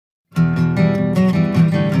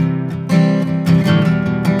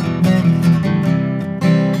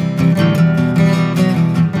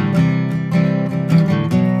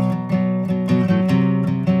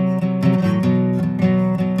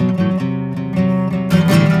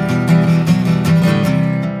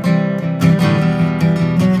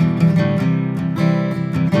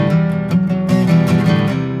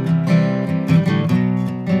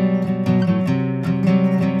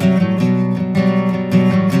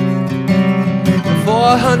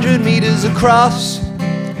400 meters across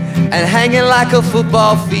and hanging like a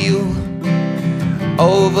football field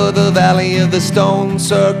over the valley of the stone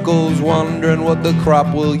circles, wondering what the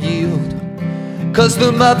crop will yield. 'Cause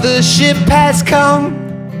the mothership has come,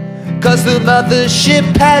 'cause the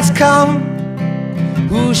mothership has come.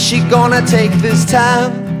 Who's she gonna take this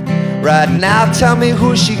time? Right now, tell me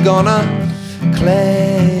who's she gonna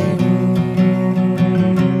claim?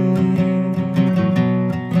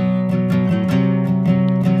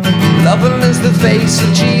 Loving is the face of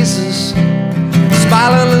Jesus,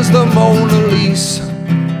 smiling is the Mona Lisa.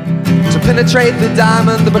 To penetrate the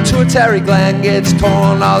diamond, the pituitary gland gets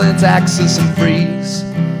torn all into axis and freeze.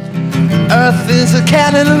 Earth is a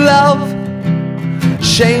cannon of love,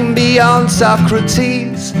 shame beyond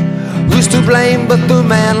Socrates. Who's to blame but the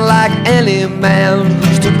man, like any man?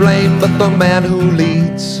 Who's to blame but the man who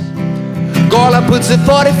leads? Gola puts it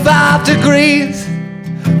 45 degrees.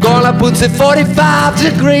 Gola puts it 45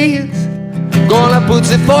 degrees. Gola puts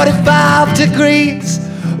it 45 degrees.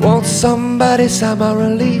 Won't somebody sign my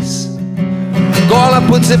release? Gola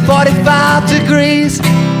puts it 45 degrees.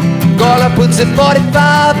 Gola puts it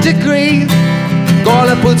 45 degrees.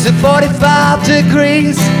 Gola puts it 45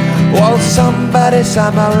 degrees. Won't somebody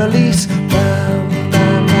sign my release?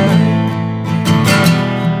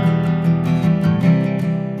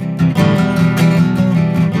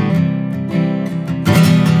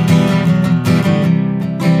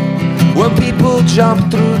 When people jump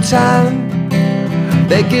through time,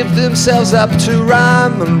 they give themselves up to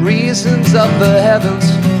rhyme and reasons of the heavens.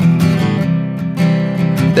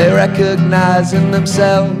 They recognize in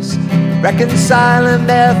themselves, reconciling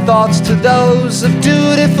their thoughts to those of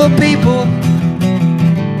dutiful people.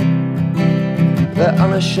 They're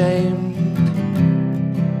unashamed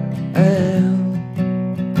and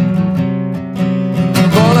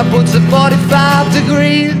Gola puts it 45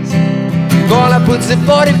 degrees. Gola puts it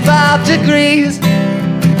 45 degrees.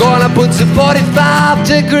 Gola puts it 45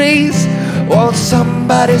 degrees. Won't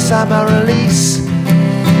somebody sign my release?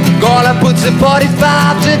 Gola puts it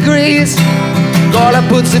 45 degrees. Gola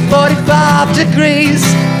puts it 45 degrees.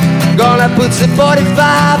 Gola puts it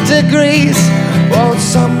 45 degrees. Won't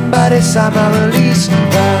somebody sign my release?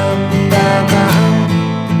 Round, round, round.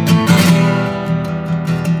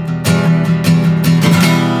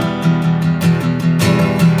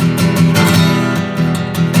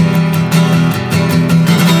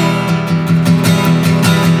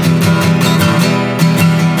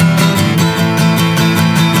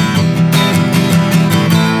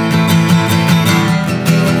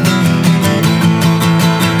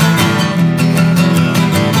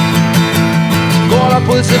 Gola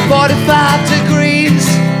puts it 45 degrees.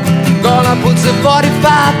 Gola puts it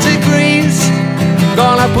 45 degrees.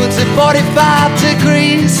 Gola puts it 45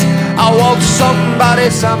 degrees. I want somebody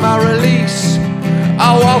sign my release.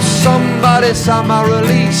 I want somebody sign my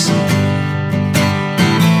release.